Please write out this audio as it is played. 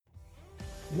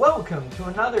Welcome to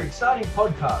another exciting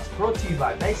podcast brought to you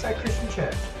by Bayside Christian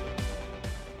Church.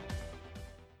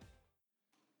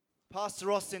 Pastor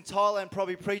Ross in Thailand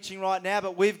probably preaching right now,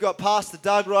 but we've got Pastor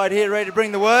Doug right here ready to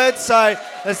bring the word. So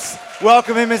let's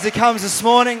welcome him as he comes this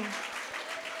morning.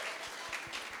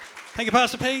 Thank you,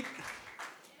 Pastor Pete.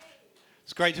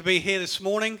 It's great to be here this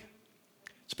morning.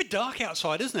 It's a bit dark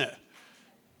outside, isn't it?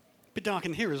 A bit dark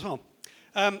in here as well.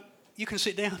 You can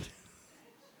sit down.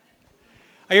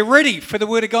 Are you ready for the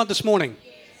Word of God this morning?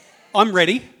 Yes. I'm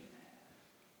ready.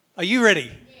 Are you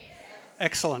ready? Yes.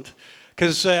 Excellent.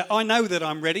 Because I know that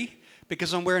I'm ready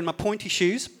because I'm wearing my pointy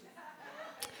shoes.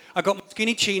 I got my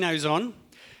skinny chinos on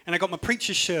and I got my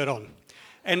preacher's shirt on.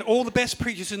 And all the best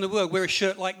preachers in the world wear a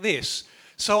shirt like this.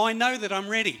 So I know that I'm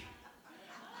ready.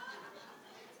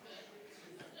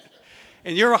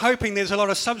 And you're hoping there's a lot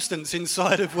of substance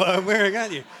inside of what I'm wearing,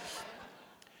 aren't you?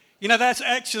 You know, that's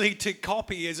actually, to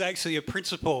copy is actually a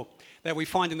principle that we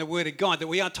find in the Word of God, that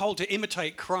we are told to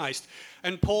imitate Christ.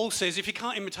 And Paul says, if you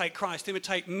can't imitate Christ,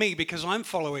 imitate me because I'm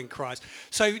following Christ.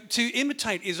 So to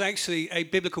imitate is actually a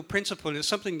biblical principle, and it's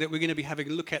something that we're going to be having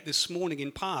a look at this morning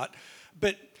in part.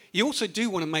 But you also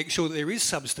do want to make sure that there is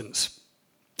substance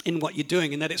in what you're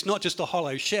doing, and that it's not just a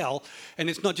hollow shell,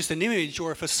 and it's not just an image or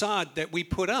a facade that we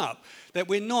put up, that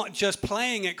we're not just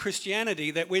playing at Christianity,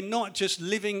 that we're not just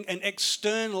living an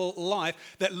external life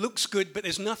that looks good but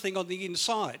there's nothing on the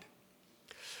inside.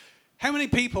 How many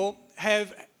people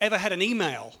have ever had an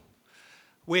email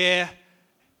where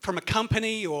from a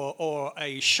company or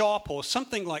a shop or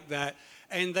something like that,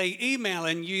 and they email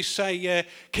and you say,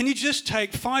 can you just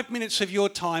take 5 minutes of your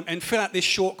time and fill out this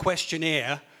short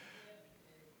questionnaire?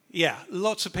 Yeah,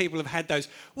 lots of people have had those.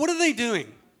 What are they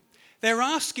doing? They're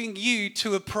asking you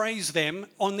to appraise them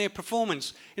on their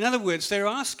performance. In other words, they're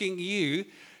asking you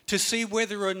to see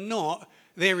whether or not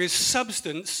there is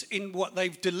substance in what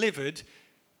they've delivered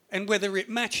and whether it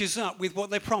matches up with what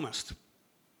they promised.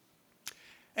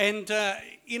 And,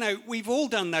 we've all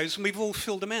done those and we've all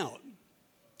filled them out.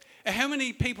 How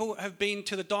many people have been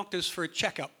to the doctors for a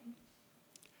checkup?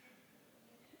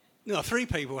 No, 3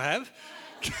 people have.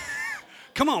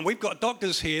 Come on, we've got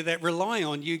doctors here that rely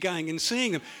on you going and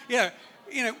seeing them.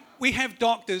 We have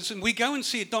doctors and we go and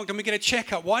see a doctor and we get a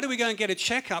checkup. Why do we go and get a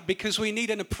checkup? Because we need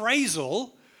an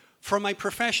appraisal from a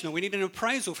professional. We need an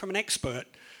appraisal from an expert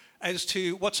as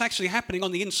to what's actually happening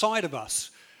on the inside of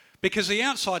us. Because the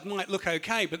outside might look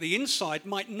okay, but the inside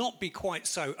might not be quite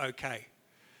so okay.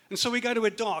 And so we go to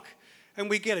a doc and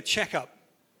we get a checkup.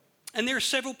 And there are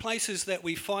several places that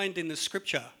we find in the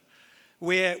scripture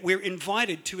where we're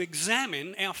invited to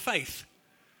examine our faith.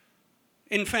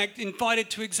 In fact,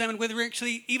 invited to examine whether we're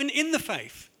actually even in the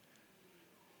faith.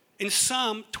 In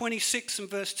Psalm 26 and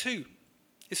verse 2,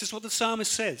 this is what the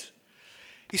psalmist says.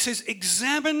 He says,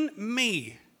 examine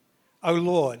me, O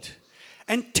Lord,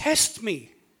 and test me.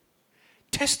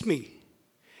 Test me.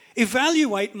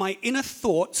 Evaluate my inner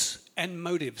thoughts and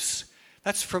motives.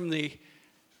 That's from the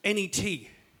NET.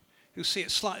 You'll see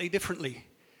it slightly differently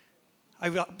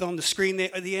over on the screen there,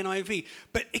 the NIV.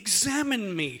 But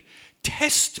examine me,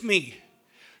 test me,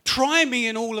 try me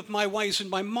in all of my ways, in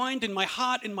my mind, in my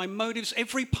heart, in my motives,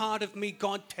 every part of me,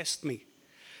 God, test me.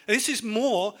 This is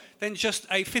more than just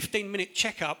a 15-minute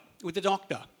checkup with the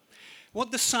doctor. What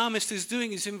the psalmist is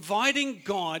doing is inviting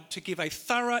God to give a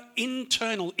thorough,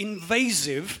 internal,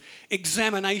 invasive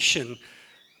examination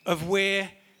of where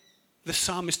the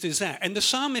psalmist is at. And the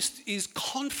psalmist is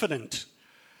confident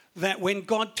that when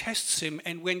God tests him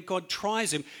and when God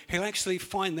tries him, he'll actually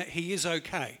find that he is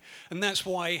okay. And that's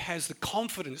why he has the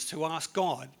confidence to ask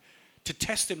God to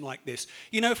test him like this.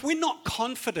 You know, if we're not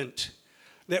confident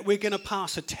that we're going to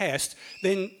pass a test,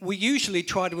 then we usually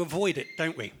try to avoid it,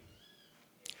 don't we?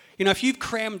 You know, if you've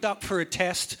crammed up for a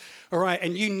test, all right,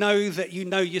 and you know that you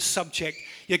know your subject,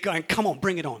 you're going, come on,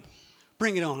 bring it on.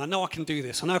 Bring it on. I know I can do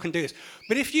this. I know I can do this.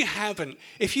 But if you haven't,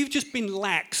 if you've just been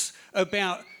lax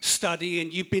about study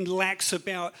and you've been lax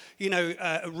about,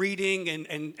 reading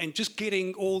and just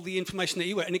getting all the information that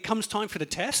you want, and it comes time for the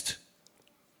test,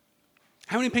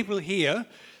 how many people here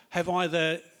have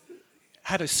either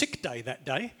had a sick day that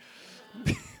day,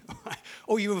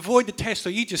 or you avoid the test,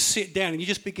 or you just sit down and you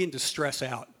just begin to stress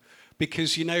out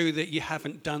because you know that you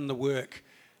haven't done the work.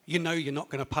 You know you're not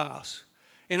going to pass.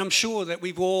 And I'm sure that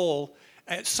we've all,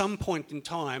 at some point in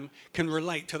time, can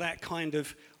relate to that kind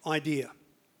of idea.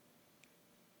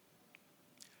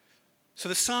 So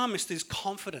the psalmist is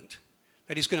confident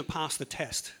that he's going to pass the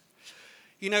test.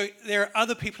 You know, there are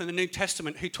other people in the New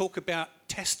Testament who talk about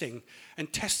testing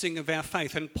and testing of our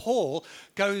faith. And Paul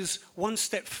goes one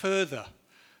step further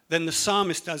than the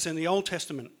psalmist does in the Old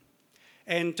Testament.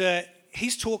 And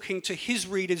he's talking to his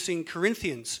readers in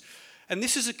Corinthians. And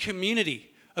this is a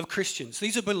community of Christians.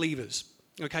 These are believers.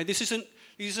 Okay,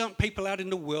 these aren't people out in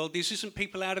the world. This isn't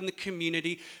people out in the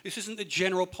community. This isn't the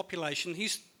general population.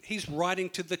 He's writing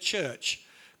to the church,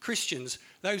 Christians,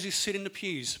 those who sit in the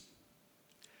pews.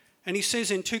 And he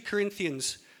says in 2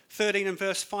 Corinthians 13 and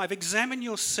verse 5, examine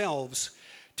yourselves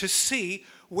to see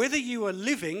whether you are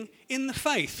living in the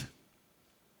faith.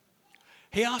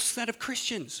 He asks that of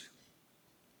Christians.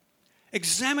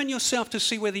 Examine yourself to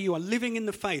see whether you are living in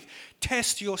the faith.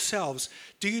 Test yourselves.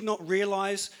 Do you not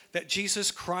realize that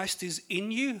Jesus Christ is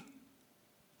in you?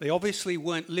 They obviously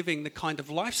weren't living the kind of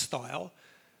lifestyle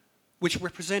which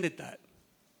represented that.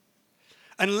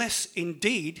 Unless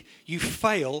indeed you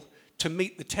fail to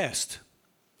meet the test.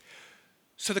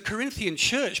 So the Corinthian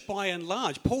church, by and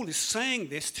large, Paul is saying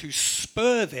this to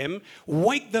spur them,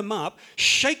 wake them up,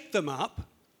 shake them up,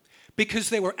 because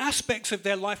there were aspects of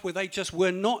their life where they just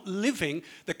were not living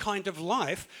the kind of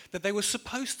life that they were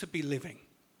supposed to be living.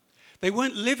 They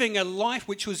weren't living a life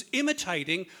which was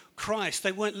imitating Christ.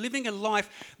 They weren't living a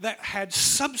life that had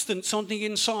substance on the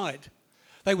inside.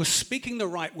 They were speaking the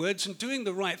right words and doing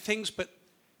the right things, but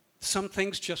some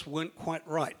things just weren't quite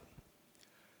right.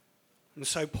 And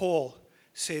so Paul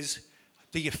says,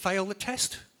 do you fail the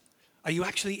test? Are you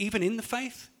actually even in the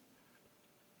faith?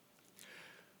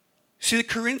 See, the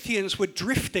Corinthians were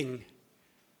drifting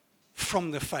from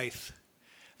the faith.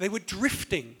 They were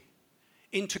drifting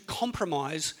into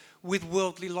compromise with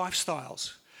worldly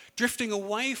lifestyles, drifting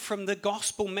away from the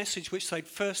gospel message which they'd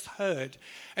first heard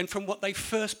and from what they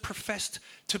first professed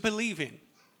to believe in,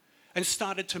 and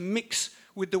started to mix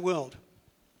with the world.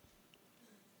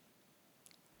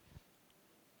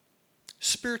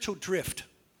 Spiritual drift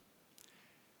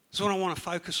is what I want to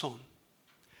focus on.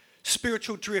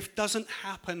 Spiritual drift doesn't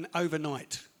happen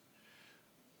overnight.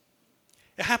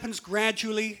 It happens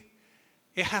gradually.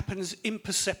 It happens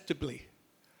imperceptibly.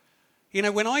 You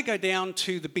know, when I go down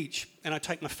to the beach and I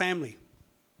take my family,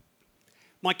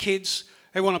 my kids,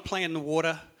 they want to play in the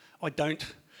water. I don't,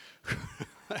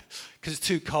 because it's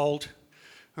too cold.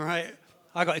 All right,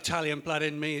 I got Italian blood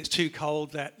in me. It's too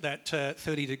cold. That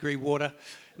 30-degree water.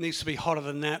 It needs to be hotter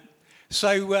than that.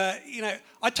 So you know,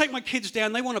 I take my kids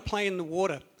down. They want to play in the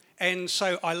water. And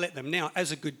so I let them. Now,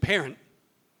 as a good parent,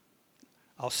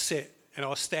 I'll sit and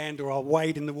I'll stand or I'll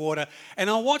wade in the water and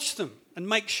I'll watch them and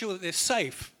make sure that they're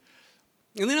safe.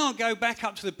 And then I'll go back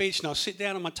up to the beach and I'll sit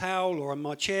down on my towel or on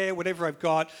my chair, whatever I've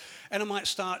got, and I might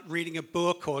start reading a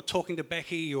book or talking to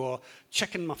Becky or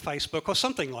checking my Facebook or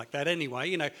something like that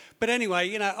anyway, you know. But anyway,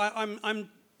 you know,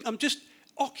 I'm just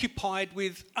occupied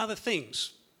with other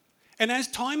things. And as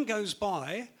time goes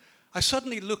by, I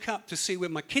suddenly look up to see where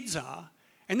my kids are.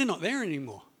 And they're not there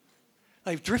anymore.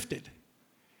 They've drifted.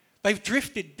 They've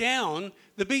drifted down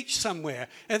the beach somewhere.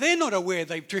 Now, they're not aware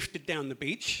they've drifted down the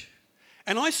beach.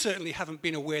 And I certainly haven't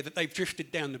been aware that they've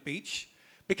drifted down the beach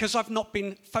because I've not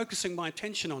been focusing my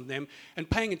attention on them and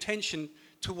paying attention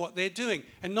to what they're doing.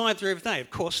 And neither have they. Of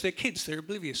course, they're kids. They're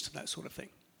oblivious to that sort of thing.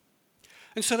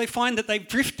 And so they find that they've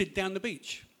drifted down the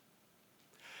beach.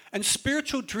 And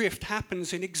spiritual drift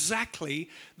happens in exactly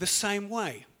the same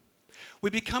way. We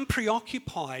become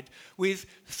preoccupied with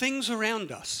things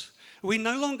around us. We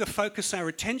no longer focus our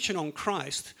attention on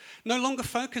Christ, no longer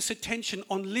focus attention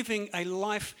on living a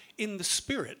life in the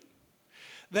Spirit.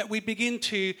 That we begin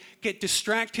to get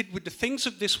distracted with the things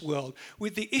of this world,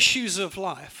 with the issues of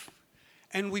life,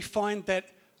 and we find that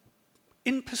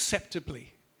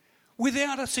imperceptibly,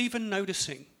 without us even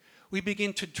noticing, we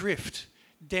begin to drift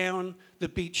down the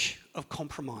beach of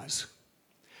compromise.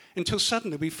 Until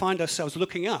suddenly we find ourselves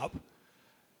looking up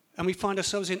and we find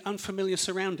ourselves in unfamiliar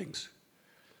surroundings.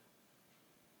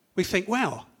 We think,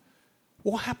 wow,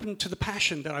 what happened to the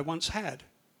passion that I once had?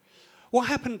 What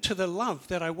happened to the love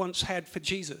that I once had for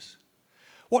Jesus?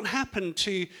 What happened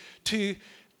to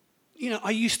you know,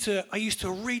 I used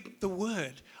to read the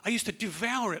Word. I used to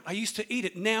devour it. I used to eat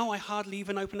it. Now I hardly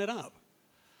even open it up.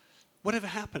 Whatever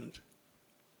happened?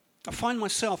 I find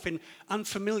myself in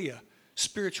unfamiliar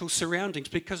spiritual surroundings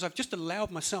because I've just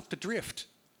allowed myself to drift.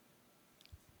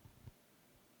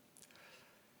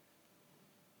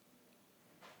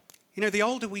 You know, the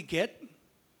older we get,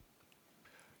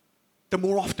 the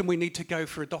more often we need to go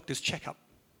for a doctor's checkup.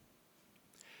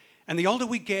 And the older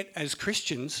we get as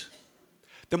Christians,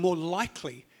 the more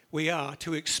likely we are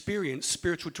to experience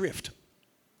spiritual drift.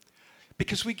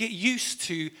 Because we get used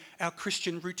to our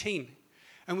Christian routine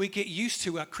and we get used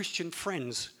to our Christian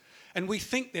friends and we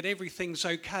think that everything's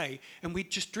okay and we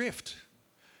just drift.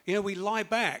 You know, we lie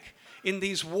back in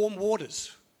these warm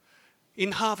waters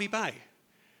in Hervey Bay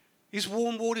is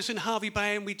warm waters in Harvey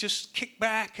Bay, and we just kick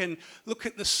back and look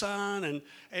at the sun,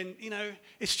 and you know,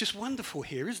 it's just wonderful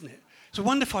here, isn't it? It's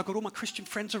wonderful. I've got all my Christian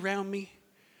friends around me.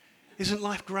 Isn't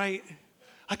life great?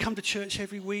 I come to church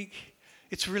every week.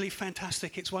 It's really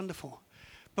fantastic. It's wonderful.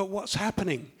 But what's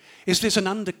happening is there's an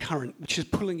undercurrent which is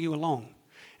pulling you along.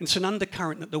 And it's an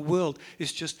undercurrent that the world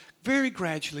is just very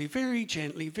gradually, very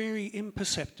gently, very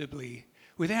imperceptibly,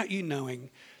 without you knowing,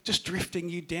 just drifting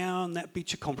you down that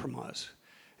beach of compromise.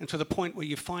 And to the point where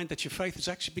you find that your faith has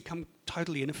actually become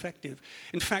totally ineffective.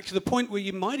 In fact, to the point where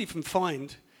you might even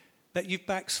find that you've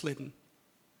backslidden.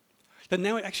 That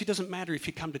now it actually doesn't matter if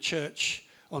you come to church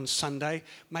on Sunday.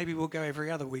 Maybe we'll go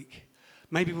every other week.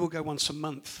 Maybe we'll go once a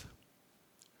month.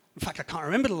 In fact, I can't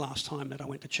remember the last time that I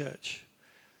went to church.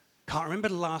 Can't remember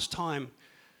the last time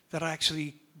that I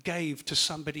actually gave to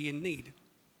somebody in need.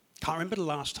 Can't remember the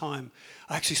last time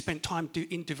I actually spent time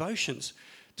in devotions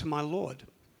to my Lord.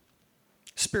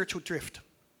 Spiritual drift.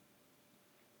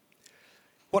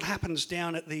 What happens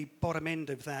down at the bottom end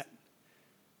of that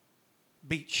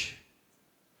beach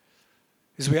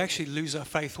is we actually lose our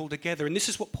faith altogether. And this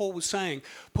is what Paul was saying.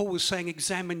 Paul was saying,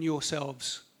 examine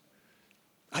yourselves.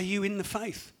 Are you in the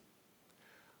faith?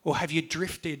 Or have you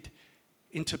drifted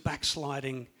into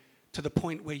backsliding to the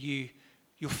point where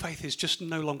your faith is just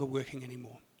no longer working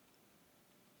anymore?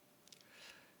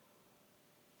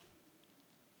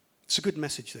 It's a good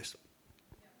message, this.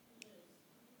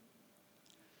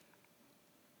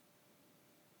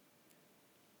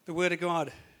 The Word of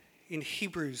God in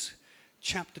Hebrews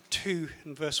chapter 2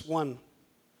 and verse 1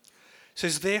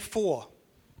 says, therefore,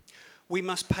 we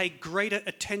must pay greater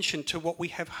attention to what we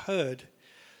have heard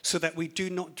so that we do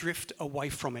not drift away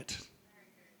from it.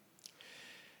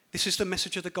 This is the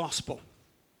message of the gospel.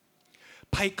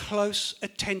 Pay close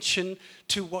attention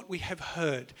to what we have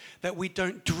heard, that we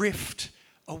don't drift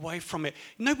away from it.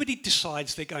 Nobody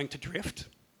decides they're going to drift.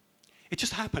 It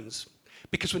just happens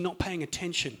because we're not paying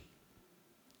attention.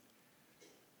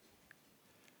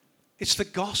 It's the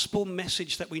gospel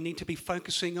message that we need to be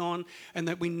focusing on and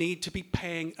that we need to be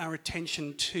paying our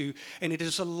attention to. And it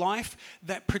is a life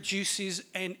that produces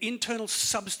an internal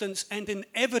substance and an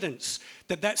evidence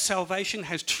that that salvation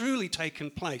has truly taken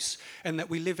place and that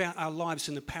we live out our lives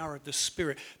in the power of the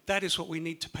Spirit. That is what we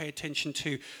need to pay attention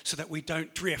to so that we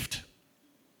don't drift.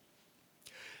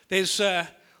 There's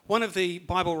one of the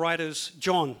Bible writers,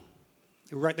 John,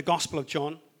 who wrote the Gospel of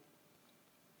John,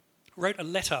 wrote a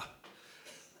letter.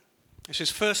 It's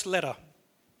his first letter.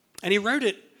 And he wrote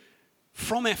it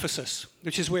from Ephesus,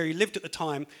 which is where he lived at the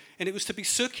time, and it was to be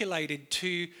circulated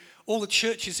to all the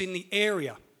churches in the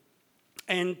area.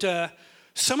 And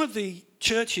some of the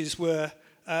churches were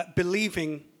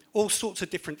believing all sorts of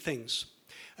different things.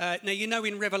 Now, you know,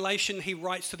 in Revelation, he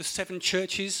writes to the 7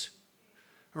 churches,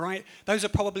 right? Those are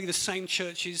probably the same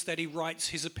churches that he writes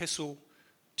his epistle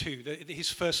to,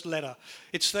 his first letter.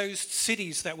 It's those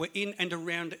cities that were in and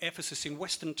around Ephesus in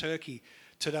Western Turkey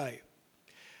today.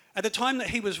 At the time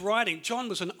that he was writing, John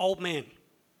was an old man.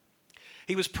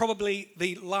 He was probably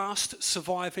the last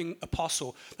surviving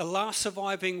apostle, the last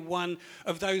surviving one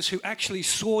of those who actually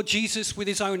saw Jesus with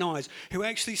his own eyes, who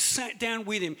actually sat down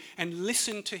with him and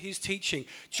listened to his teaching.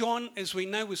 John, as we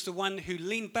know, was the one who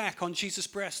leaned back on Jesus'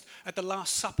 breast at the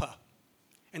Last Supper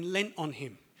and leant on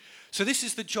him. So this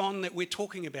is the John that we're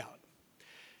talking about.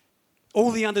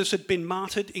 All the others had been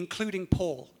martyred, including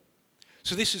Paul.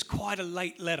 So this is quite a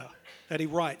late letter that he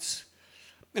writes.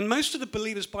 And most of the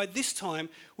believers by this time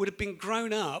would have been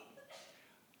grown up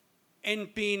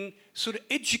and been sort of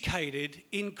educated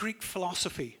in Greek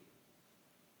philosophy.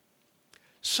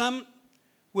 Some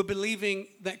were believing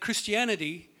that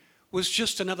Christianity was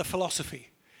just another philosophy.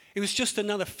 It was just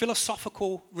another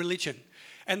philosophical religion.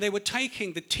 And they were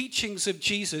taking the teachings of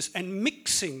Jesus and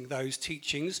mixing those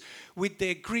teachings with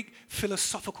their Greek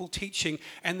philosophical teaching,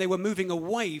 and they were moving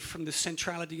away from the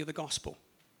centrality of the gospel.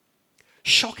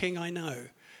 Shocking, I know.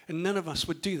 And none of us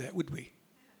would do that, would we?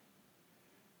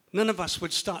 None of us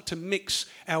would start to mix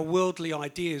our worldly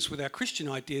ideas with our Christian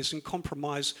ideas and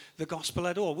compromise the gospel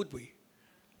at all, would we?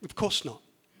 Of course not.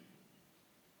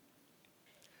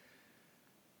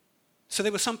 So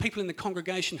there were some people in the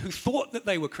congregation who thought that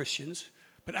they were Christians,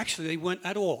 but actually they weren't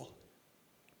at all.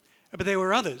 But there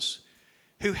were others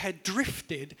who had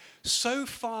drifted so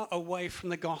far away from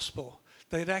the gospel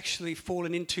they had actually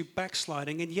fallen into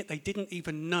backsliding, and yet they didn't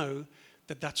even know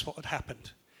that that's what had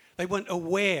happened. They weren't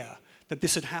aware that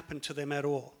this had happened to them at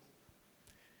all.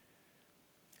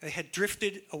 They had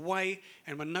drifted away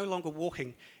and were no longer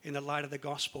walking in the light of the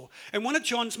gospel. And one of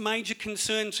John's major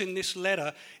concerns in this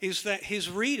letter is that his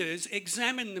readers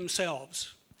examine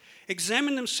themselves.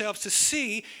 examine themselves to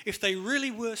see if they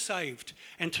really were saved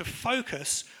and to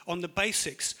focus on the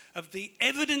basics of the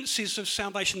evidences of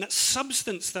salvation, that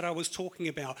substance that I was talking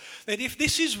about. That if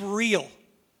this is real,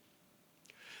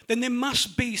 then there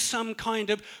must be some kind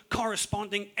of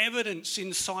corresponding evidence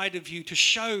inside of you to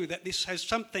show that this has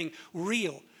something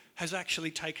real has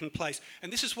actually taken place.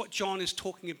 And this is what John is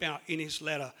talking about in his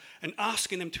letter and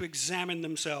asking them to examine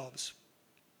themselves.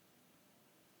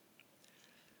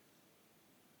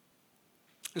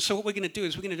 And so what we're going to do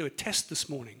is we're going to do a test this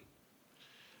morning.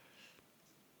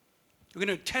 We're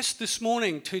going to test this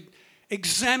morning to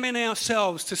examine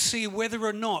ourselves to see whether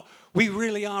or not we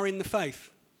really are in the faith.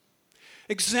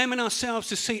 Examine ourselves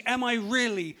to see, am I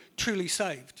really, truly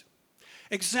saved?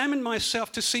 Examine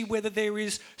myself to see whether there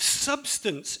is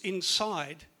substance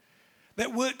inside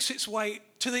that works its way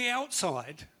to the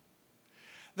outside,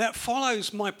 that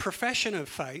follows my profession of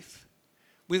faith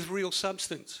with real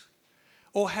substance.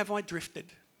 Or have I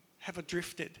drifted? Have I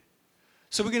drifted?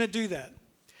 So we're going to do that.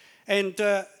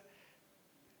 And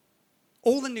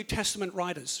all the New Testament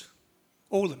writers,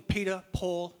 all of them, Peter,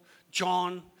 Paul,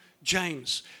 John,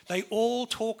 James, they all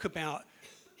talk about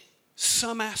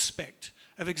some aspect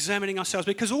of examining ourselves,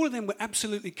 because all of them were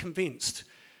absolutely convinced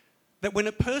that when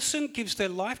a person gives their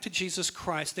life to Jesus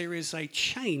Christ, there is a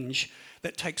change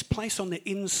that takes place on the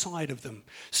inside of them,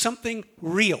 something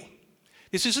real.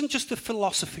 This isn't just a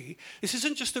philosophy. This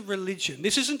isn't just a religion.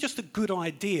 This isn't just a good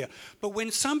idea. But when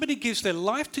somebody gives their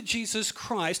life to Jesus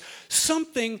Christ,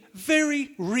 something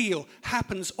very real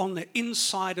happens on the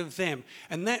inside of them.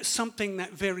 And that something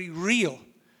that very real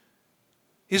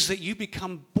is that you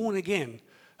become born again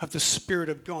of the Spirit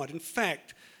of God. In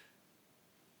fact,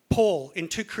 Paul in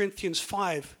 2 Corinthians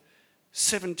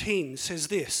 5:17 says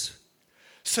this,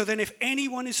 "So then if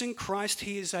anyone is in Christ,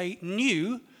 he is a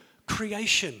new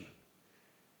creation."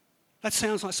 That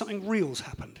sounds like something real's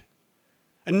happened.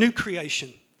 A new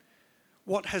creation.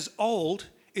 What has old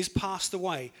is passed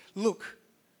away. Look,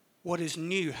 what is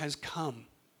new has come.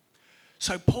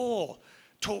 So Paul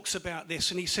talks about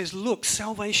this and he says, look,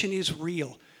 salvation is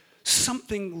real.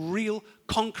 Something real,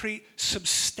 concrete,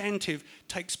 substantive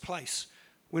takes place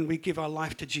when we give our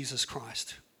life to Jesus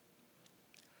Christ.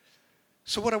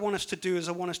 So what I want us to do is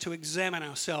I want us to examine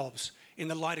ourselves in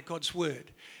the light of God's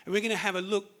word. And we're going to have a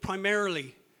look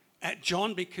primarily at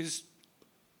John, because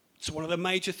it's one of the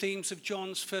major themes of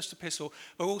John's first epistle,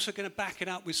 but we're also going to back it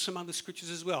up with some other scriptures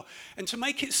as well. And to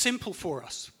make it simple for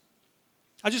us,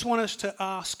 I just want us to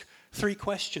ask 3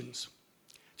 questions.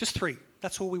 Just 3.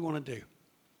 That's all we want to do.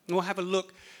 And we'll have a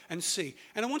look and see.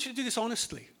 And I want you to do this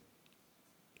honestly.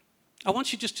 I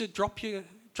want you just to drop your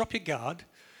guard,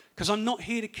 because I'm not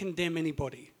here to condemn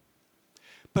anybody.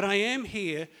 But I am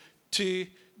here to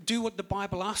do what the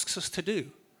Bible asks us to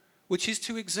do, which is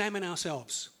to examine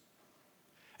ourselves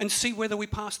and see whether we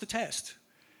pass the test.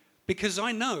 Because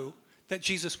I know that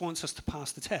Jesus wants us to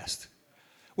pass the test.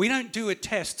 We don't do a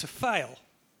test to fail.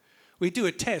 We do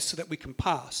a test so that we can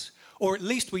pass. Or at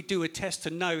least we do a test to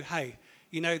know, hey,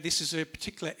 you know, this is a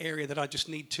particular area that I just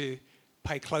need to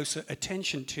pay closer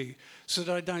attention to so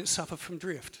that I don't suffer from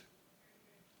drift.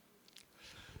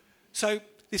 So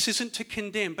this isn't to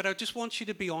condemn, but I just want you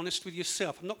to be honest with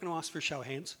yourself. I'm not going to ask for a show of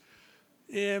hands.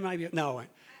 Yeah, maybe. No, I won't.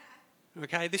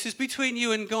 Okay, this is between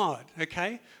you and God,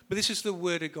 okay? But this is the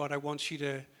word of God I want you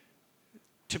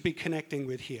to be connecting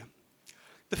with here.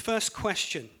 The first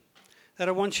question that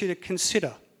I want you to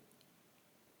consider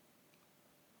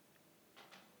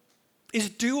is,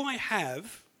 do I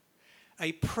have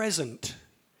a present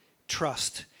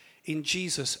trust in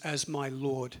Jesus as my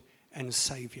Lord and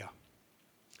Saviour?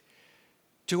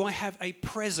 Do I have a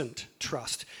present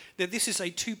trust? Now, this is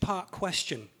a 2-part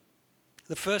question.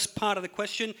 The first part of the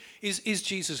question is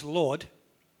Jesus Lord?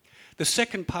 The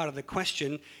second part of the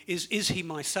question is he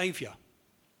my Saviour?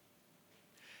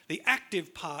 The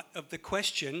active part of the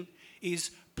question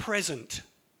is present.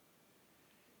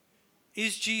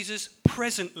 Is Jesus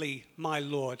presently my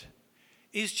Lord?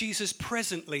 Is Jesus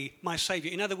presently my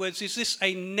Saviour? In other words, is this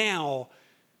a now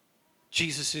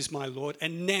Jesus is my Lord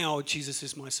and now Jesus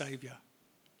is my Saviour?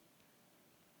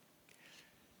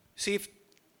 See, if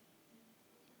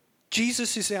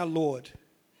Jesus is our Lord,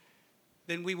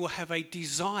 then we will have a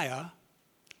desire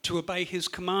to obey his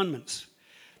commandments.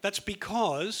 That's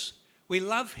because we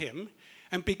love him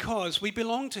and because we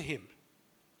belong to him.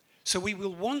 So we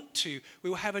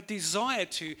will have a desire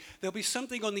to. There'll be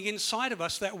something on the inside of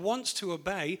us that wants to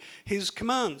obey his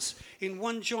commands. In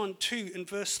 1 John 2 and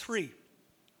verse 3,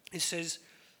 it says,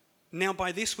 "Now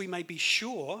by this we may be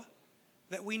sure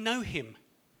that we know him."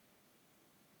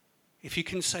 If you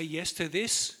can say yes to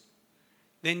this,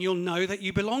 then you'll know that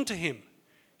you belong to him.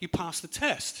 You pass the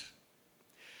test.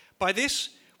 By this,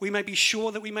 we may be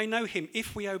sure that we may know him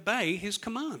if we obey his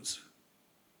commands.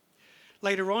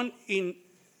 Later on in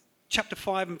chapter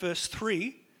 5 and verse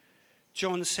 3,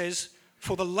 John says,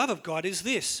 for the love of God is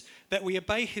this, that we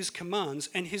obey his commands,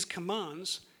 and his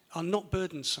commands are not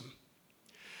burdensome.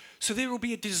 So there will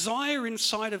be a desire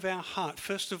inside of our heart,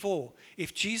 first of all,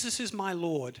 if Jesus is my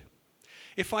Lord,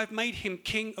 if I've made him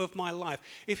king of my life,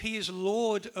 if he is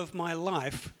Lord of my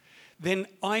life, then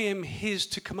I am his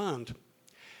to command.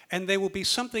 And there will be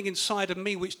something inside of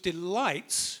me which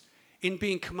delights in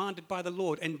being commanded by the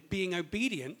Lord and being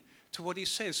obedient to what he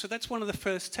says. So that's one of the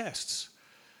first tests,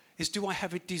 is do I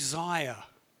have a desire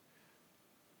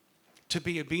to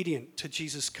be obedient to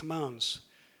Jesus' commands?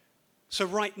 So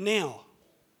right now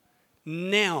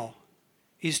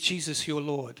is Jesus your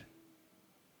Lord?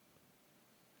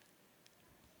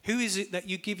 Who is it that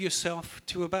you give yourself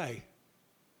to obey?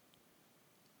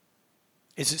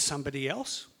 Is it somebody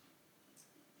else?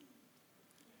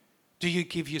 Do you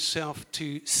give yourself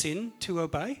to sin to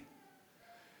obey?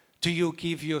 Do you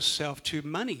give yourself to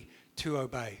money to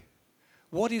obey?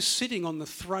 What is sitting on the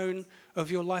throne of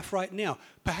your life right now?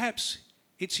 Perhaps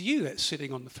it's you that's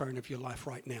sitting on the throne of your life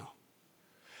right now.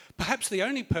 Perhaps the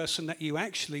only person that you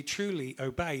actually truly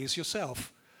obey is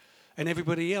yourself, and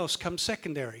everybody else comes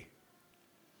secondary.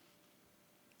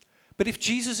 But if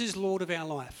Jesus is Lord of our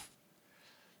life,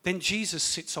 then Jesus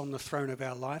sits on the throne of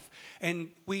our life, and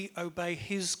we obey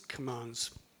his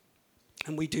commands,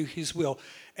 and we do his will.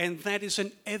 And that is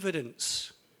an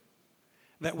evidence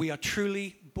that we are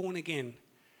truly born again,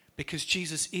 because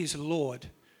Jesus is Lord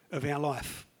of our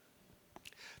life.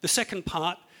 The second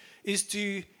part is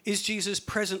Jesus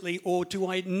presently, or do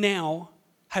I now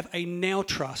have a now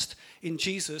trust in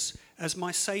Jesus as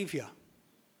my Saviour?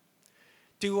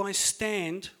 Do I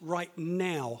stand right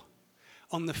now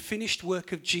on the finished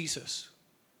work of Jesus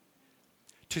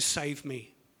to save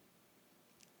me?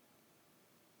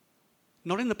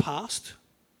 Not in the past,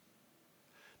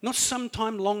 not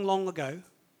sometime long, long ago,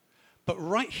 but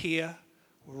right here,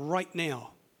 right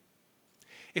now.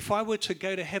 If I were to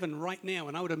go to heaven right now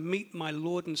and I were to meet my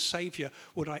Lord and Saviour,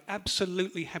 would I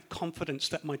absolutely have confidence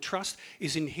that my trust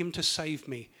is in him to save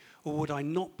me? Or would I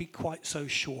not be quite so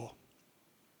sure?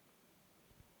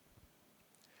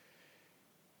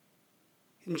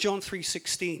 In John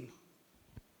 3:16,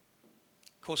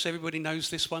 of course everybody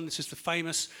knows this one. This is the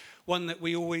famous one that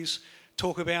we always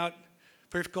talk about.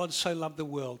 For if God so loved the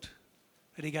world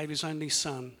that he gave his only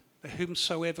Son, that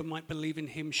whomsoever might believe in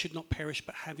him should not perish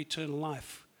but have eternal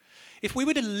life. If we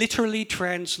were to literally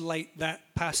translate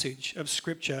that passage of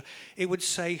Scripture, it would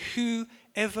say,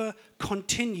 whoever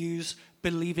continues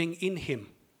believing in him.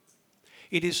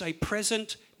 It is a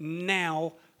present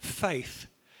now faith.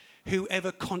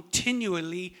 Whoever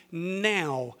continually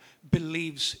now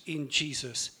believes in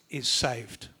Jesus is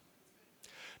saved.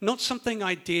 Not something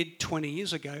I did 20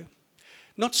 years ago,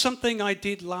 not something I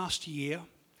did last year,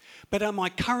 but am I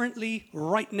currently,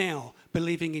 right now,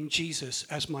 believing in Jesus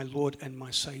as my Lord and my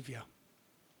Saviour?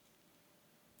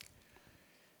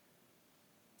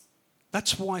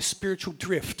 That's why spiritual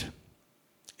drift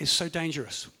is so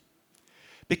dangerous.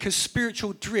 Because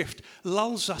spiritual drift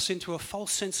lulls us into a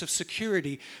false sense of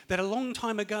security that a long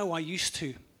time ago I used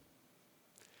to.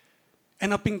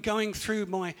 And I've been going through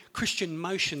my Christian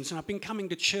motions, and I've been coming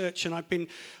to church, and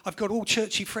I've got all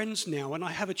churchy friends now, and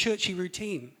I have a churchy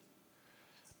routine.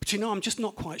 But I'm just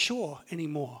not quite sure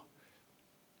anymore.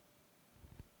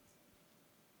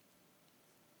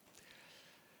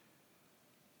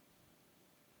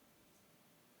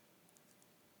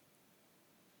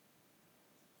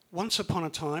 Once upon a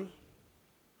time,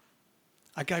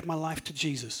 I gave my life to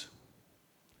Jesus.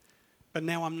 But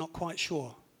now I'm not quite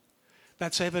sure.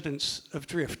 That's evidence of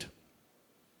drift.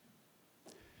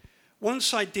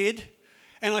 Once I did,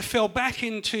 and I fell back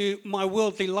into my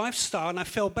worldly lifestyle, and I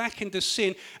fell back into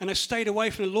sin, and I stayed away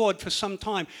from the Lord for some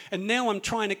time. And now I'm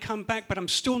trying to come back, but I'm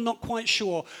still not quite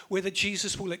sure whether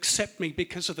Jesus will accept me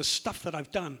because of the stuff that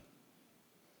I've done.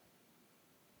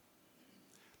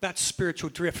 That's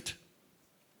spiritual drift.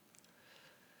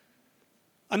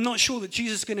 I'm not sure that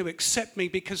Jesus is going to accept me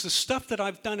because the stuff that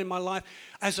I've done in my life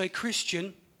as a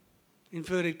Christian,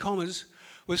 inverted commas,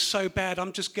 was so bad.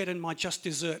 I'm just getting my just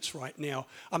desserts right now.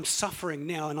 I'm suffering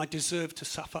now, and I deserve to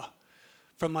suffer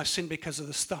from my sin because of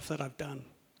the stuff that I've done.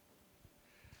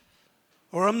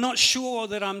 Or I'm not sure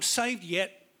that I'm saved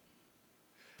yet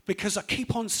because I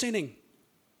keep on sinning.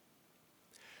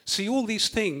 See, all these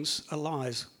things are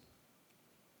lies.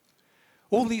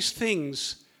 All these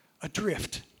things are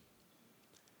drift.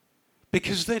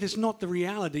 Because that is not the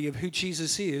reality of who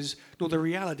Jesus is, nor the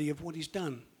reality of what he's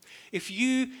done. If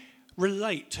you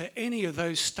relate to any of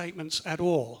those statements at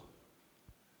all,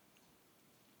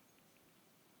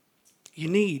 You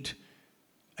need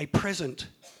a present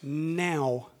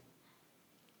now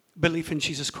belief in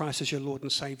Jesus Christ as your Lord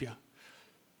and Savior.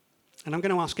 And I'm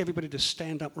going to ask everybody to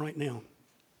stand up right now,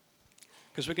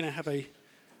 because we're going to have a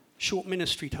short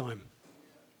ministry time.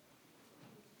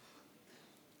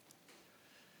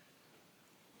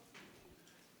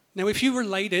 Now, if you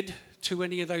related to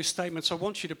any of those statements, I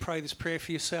want you to pray this prayer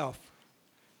for yourself.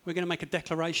 We're going to make a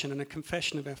declaration and a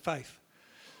confession of our faith.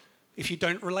 If you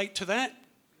don't relate to that,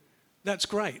 that's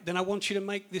great. Then I want you to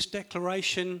make this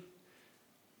declaration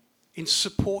in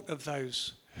support of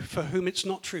those for whom it's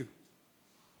not true.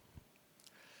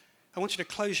 I want you to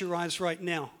close your eyes right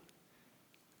now.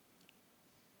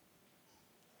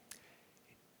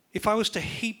 If I was to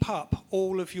heap up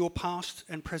all of your past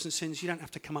and present sins, you don't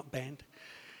have to come up, band.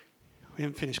 We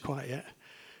haven't finished quite yet.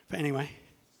 But anyway.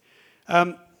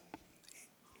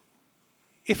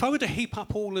 If I were to heap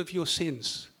up all of your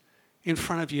sins in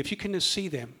front of you, if you can just see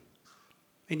them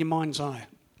in your mind's eye,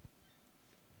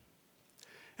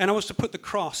 and I was to put the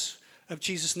cross of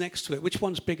Jesus next to it, which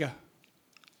one's bigger?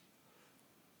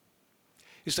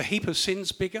 Is the heap of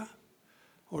sins bigger,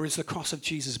 or is the cross of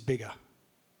Jesus bigger?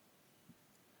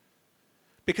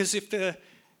 Because if the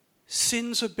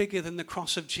sins are bigger than the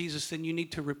cross of Jesus, then you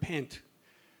need to repent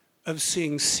of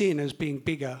seeing sin as being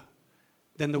bigger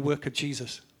than the work of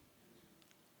Jesus.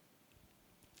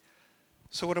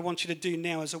 So what I want you to do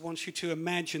now is I want you to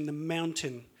imagine the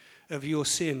mountain of your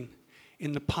sin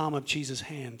in the palm of Jesus'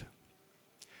 hand.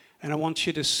 And I want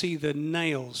you to see the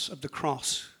nails of the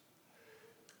cross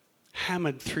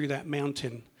hammered through that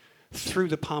mountain, through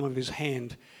the palm of his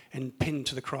hand, and pinned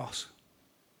to the cross.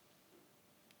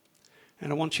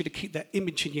 And I want you to keep that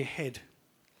image in your head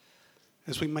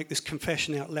as we make this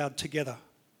confession out loud together.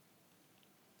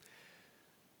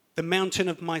 The mountain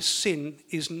of my sin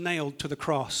is nailed to the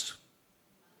cross.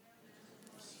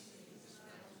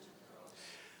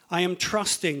 I am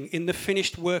trusting in the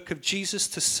finished work of Jesus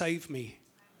to save me.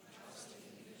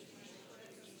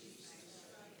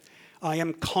 I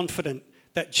am confident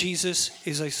that Jesus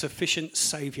is a sufficient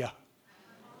Savior.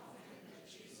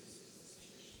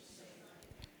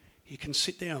 You can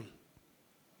sit down.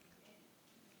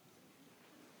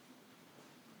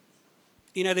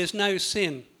 You know, there's no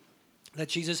sin that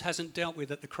Jesus hasn't dealt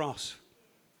with at the cross.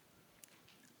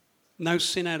 No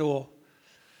sin at all.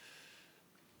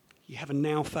 You have a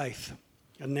now faith.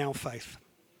 A now faith.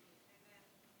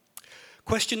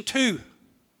 Question 2.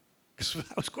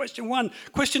 That was question 1.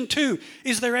 Question 2.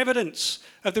 Is there evidence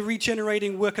of the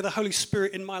regenerating work of the Holy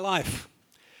Spirit in my life?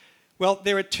 Well,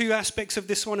 there are 2 aspects of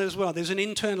this one as well. There's an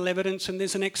internal evidence and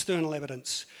there's an external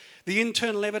evidence. The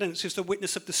internal evidence is the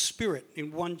witness of the Spirit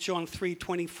in 1 John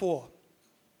 3:24.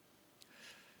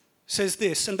 Says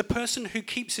this, and the person who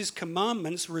keeps his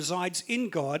commandments resides in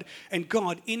God and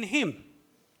God in him.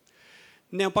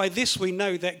 Now by this we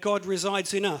know that God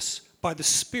resides in us by the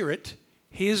Spirit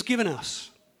he has given us.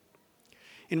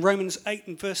 In Romans 8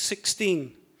 and verse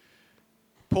 16,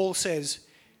 Paul says,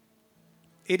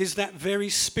 it is that very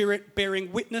Spirit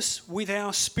bearing witness with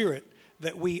our spirit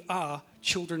that we are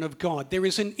children of God. There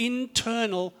is an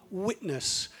internal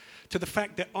witness to the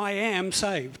fact that I am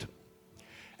saved.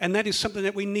 And that is something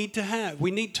that we need to have. We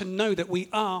need to know that we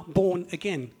are born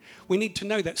again. We need to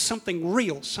know that something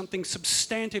real, something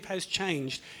substantive has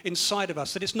changed inside of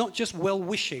us. That it's not just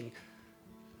well-wishing,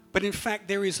 but in fact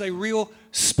there is a real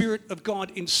Spirit of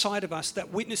God inside of us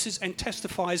that witnesses and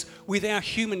testifies with our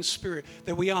human spirit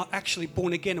that we are actually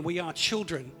born again and we are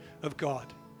children of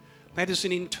God. That is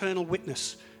an internal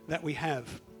witness that we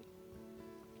have.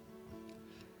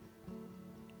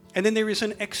 And then there is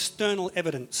an external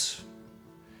evidence,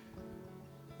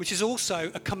 which is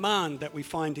also a command that we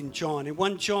find in John. In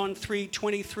 1 John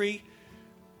 3:23,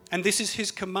 and this is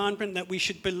his commandment, that we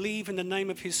should believe in the name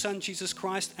of his Son, Jesus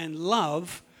Christ, and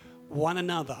love one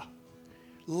another.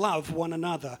 Love one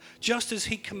another, just as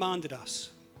he commanded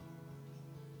us.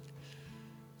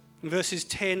 In verses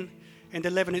 10 and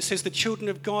 11, it says, the children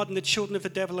of God and the children of the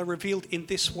devil are revealed in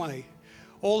this way.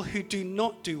 All who do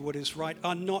not do what is right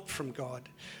are not from God,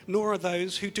 nor are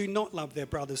those who do not love their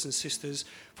brothers and sisters.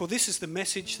 For this is the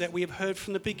message that we have heard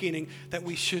from the beginning, that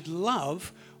we should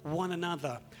love one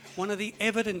another. One of the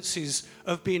evidences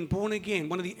of being born again,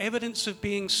 one of the evidence of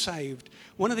being saved,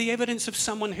 one of the evidence of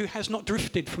someone who has not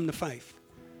drifted from the faith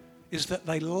is that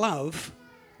they love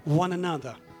one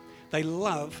another. They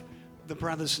love the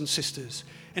brothers and sisters.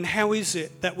 And how is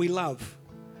it that we love?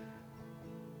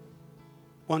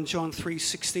 1 John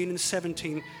 3:16 and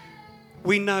 17,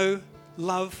 we know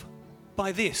love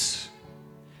by this,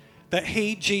 that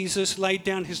he, Jesus, laid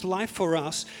down his life for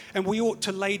us, and we ought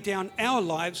to lay down our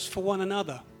lives for one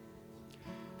another.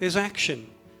 There's action.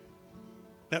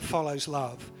 that follows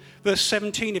love. Verse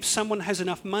 17, if someone has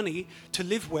enough money to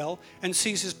live well and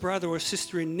sees his brother or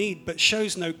sister in need but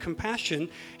shows no compassion,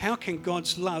 how can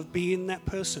God's love be in that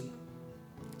person?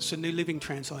 It's a New Living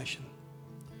Translation.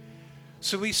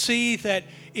 So we see that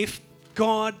if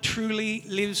God truly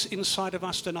lives inside of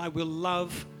us, then I will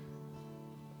love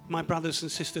my brothers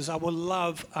and sisters. I will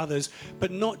love others,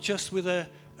 but not just with a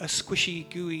squishy,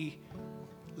 gooey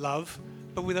love,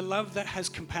 but with a love that has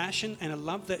compassion and a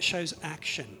love that shows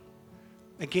action.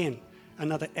 Again,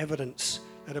 another evidence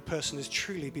that a person has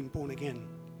truly been born again.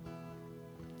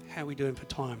 How are we doing for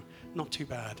time? Not too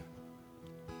bad.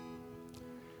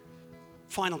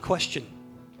 Final question.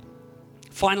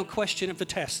 Final question of the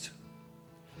test.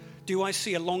 Do I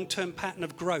see a long-term pattern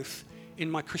of growth in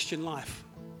my Christian life?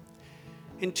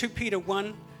 In 2 Peter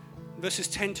 1, verses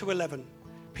 10 to 11,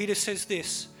 Peter says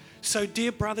this, so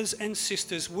dear brothers and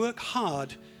sisters, work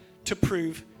hard to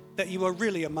prove that you are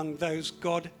really among those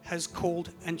God has called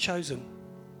and chosen.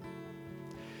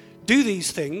 Do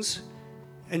these things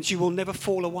and you will never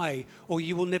fall away, or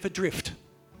you will never drift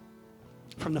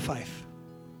from the faith.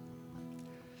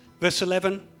 Verse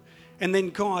 11, and then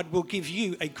God will give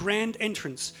you a grand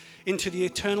entrance into the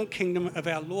eternal kingdom of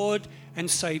our Lord and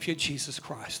Savior Jesus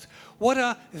Christ. What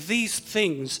are these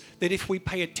things that if we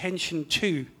pay attention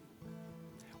to,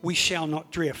 we shall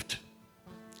not drift?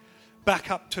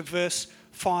 Back up to verse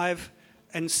 5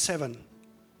 and 7.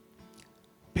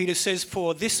 Peter says,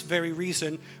 for this very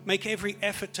reason, make every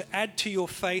effort to add to your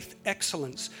faith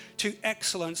excellence, to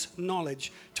excellence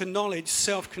knowledge, to knowledge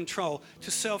self-control,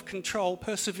 to self-control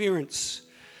perseverance,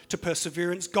 to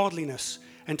perseverance godliness,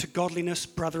 and to godliness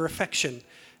brother affection,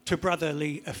 to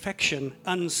brotherly affection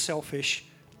unselfish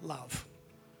love.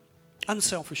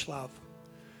 Unselfish love.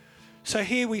 So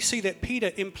here we see that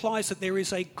Peter implies that there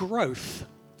is a growth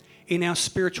in our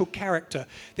spiritual character.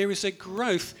 There is a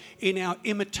growth in our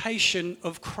imitation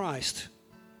of Christ.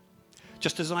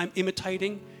 Just as I'm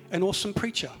imitating an awesome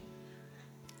preacher.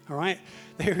 All right?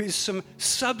 There is some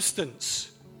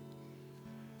substance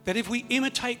that if we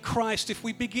imitate Christ, if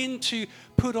we begin to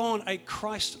put on a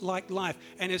Christ-like life,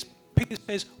 and as Peter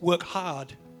says, work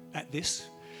hard at this,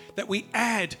 that we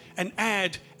add and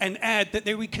add and add, that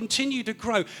we continue to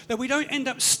grow, that we don't end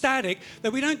up static,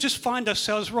 that we don't just find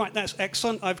ourselves, right, that's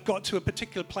excellent, I've got to a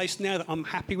particular place now that I'm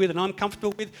happy with and I'm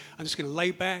comfortable with, I'm just going to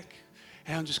lay back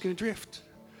and I'm just going to drift.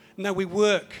 No, we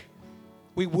work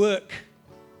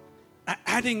at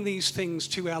adding these things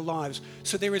to our lives.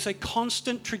 So there is a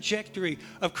constant trajectory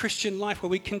of Christian life where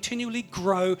we continually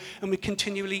grow and we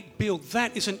continually build.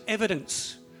 That is an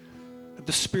evidence that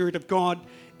the Spirit of God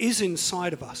is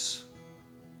inside of us.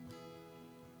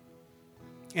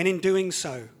 And in doing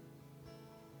so,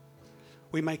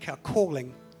 we make our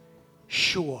calling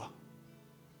sure.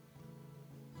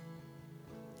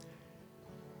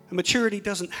 And maturity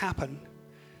doesn't happen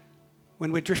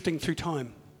when we're drifting through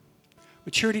time.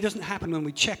 Maturity doesn't happen when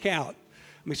we check out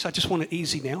and we say, I just want it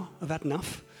easy now, I've had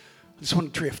enough. I just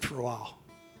want to drift for a while.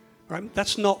 Right?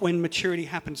 That's not when maturity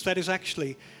happens. That is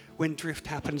actually when drift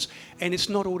happens, and it's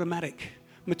not automatic.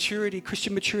 Maturity,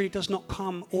 Christian maturity does not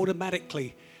come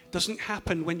automatically. It doesn't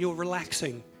happen when you're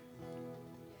relaxing.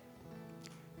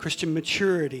 Christian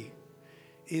maturity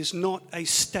is not a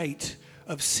state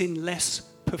of sinless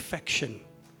perfection.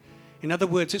 In other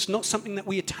words, it's not something that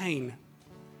we attain.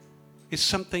 It's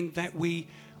something that we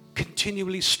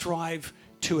continually strive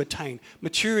to attain.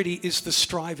 Maturity is the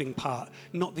striving part,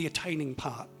 not the attaining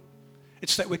part.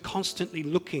 It's that we're constantly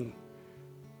looking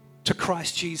to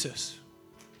Christ Jesus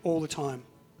all the time.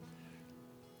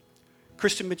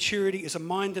 Christian maturity is a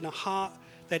mind and a heart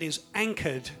that is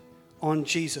anchored on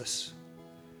Jesus.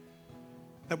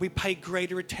 That we pay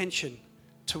greater attention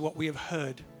to what we have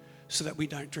heard so that we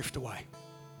don't drift away.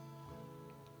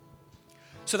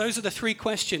 So those are the three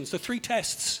questions, the three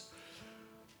tests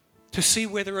to see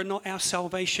whether or not our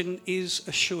salvation is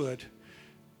assured.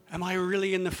 Am I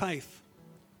really in the faith?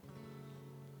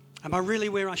 Am I really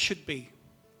where I should be?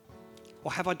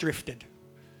 Or have I drifted?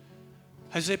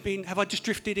 Have I just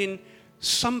drifted in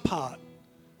some part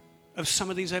of some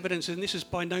of these evidences? And this is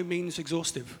by no means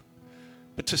exhaustive,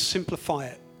 but to simplify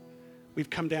it,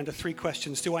 we've come down to three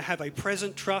questions. Do I have a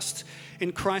present trust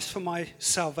in Christ for my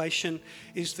salvation?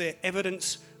 Is there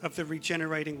evidence of the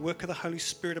regenerating work of the Holy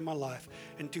Spirit in my life?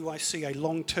 And do I see a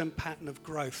long-term pattern of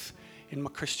growth in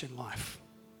my Christian life?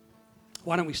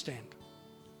 Why don't we stand?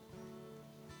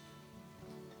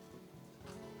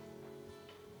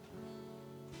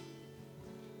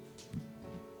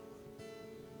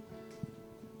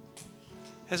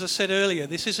 As I said earlier,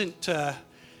 this isn't,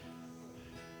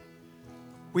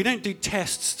 we don't do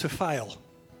tests to fail.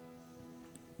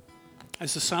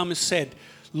 As the psalmist said,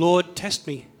 Lord, test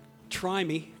me, try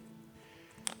me,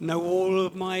 know all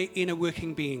of my inner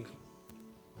working being.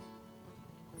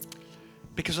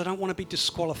 Because I don't want to be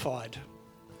disqualified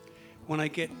when I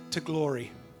get to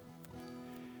glory.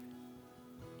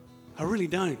 I really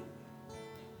don't.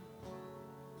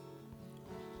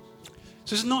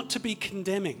 So it's not to be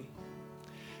condemning,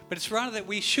 but it's rather that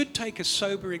we should take a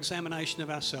sober examination of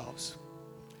ourselves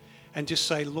and just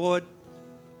say, Lord,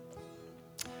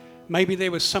 maybe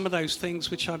there were some of those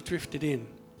things which I've drifted in.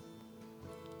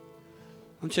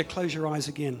 I want you to close your eyes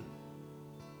again.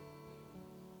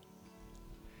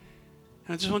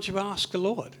 And I just want you to ask the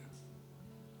Lord.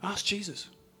 Ask Jesus.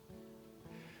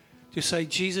 Just say,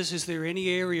 Jesus, is there any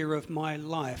area of my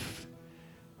life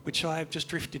which I have just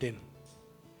drifted in?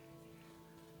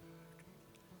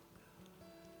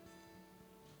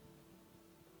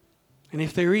 And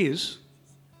if there is,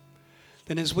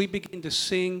 then as we begin to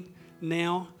sing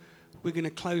now, we're going to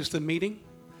close the meeting.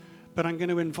 But I'm going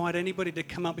to invite anybody to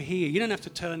come up here. You don't have to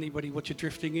tell anybody what you're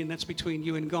drifting in. That's between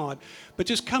you and God. But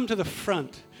just come to the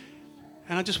front.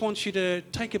 And I just want you to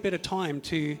take a bit of time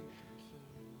to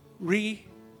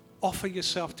offer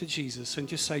yourself to Jesus and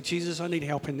just say, Jesus, I need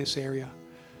help in this area.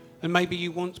 And maybe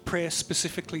you want prayer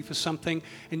specifically for something,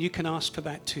 and you can ask for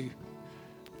that too.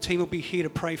 The team will be here to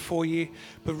pray for you,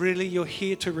 but really you're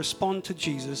here to respond to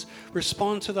Jesus,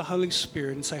 respond to the Holy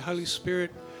Spirit and say, Holy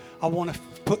Spirit, I want to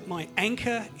put my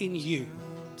anchor in you.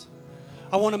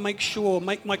 I want to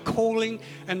make my calling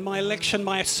and my election,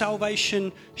 my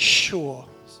salvation sure.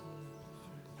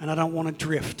 And I don't want to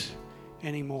drift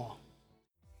anymore.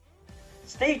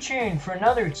 Stay tuned for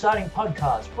another exciting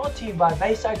podcast brought to you by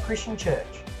Bayside Christian Church.